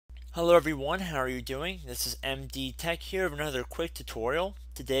Hello everyone, how are you doing? This is MD Tech here with another quick tutorial.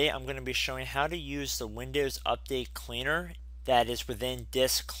 Today I'm going to be showing how to use the Windows Update Cleaner that is within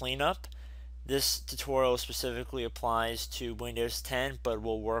Disk Cleanup. This tutorial specifically applies to Windows 10 but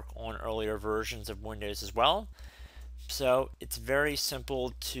will work on earlier versions of Windows as well. So it's very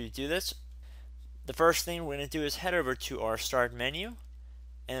simple to do this. The first thing we're going to do is head over to our Start menu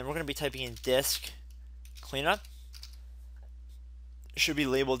and we're going to be typing in Disk Cleanup. It should be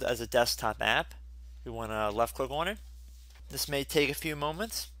labeled as a desktop app. We want to left click on it. This may take a few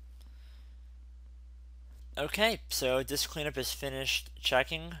moments. Okay, so Disk Cleanup is finished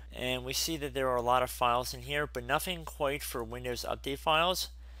checking, and we see that there are a lot of files in here, but nothing quite for Windows Update files.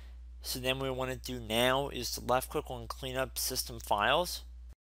 So then what we want to do now is to left click on Cleanup System Files.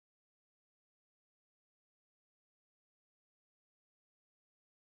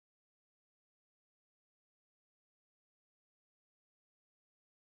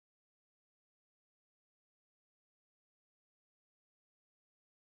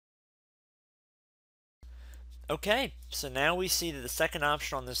 Okay, so now we see that the second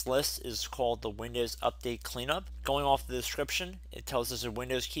option on this list is called the Windows Update Cleanup. Going off the description, it tells us that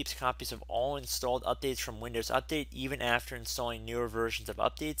Windows keeps copies of all installed updates from Windows Update even after installing newer versions of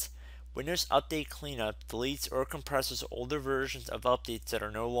updates. Windows Update Cleanup deletes or compresses older versions of updates that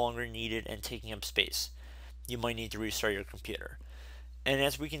are no longer needed and taking up space. You might need to restart your computer. And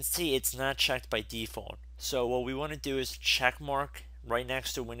as we can see, it's not checked by default. So what we want to do is check mark right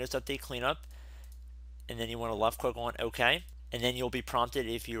next to Windows Update Cleanup, and then you want to left click on OK, and then you'll be prompted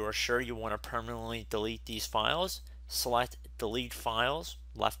if you are sure you want to permanently delete these files. Select delete files,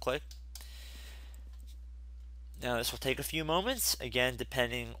 left click. Now this will take a few moments, again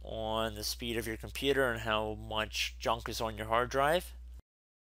depending on the speed of your computer and how much junk is on your hard drive.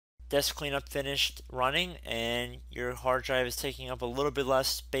 Disk Cleanup finished running, and your hard drive is taking up a little bit less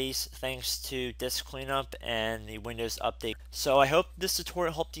space thanks to Disk Cleanup and the Windows Update. So I hope this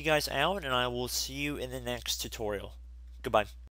tutorial helped you guys out, and I will see you in the next tutorial. Goodbye.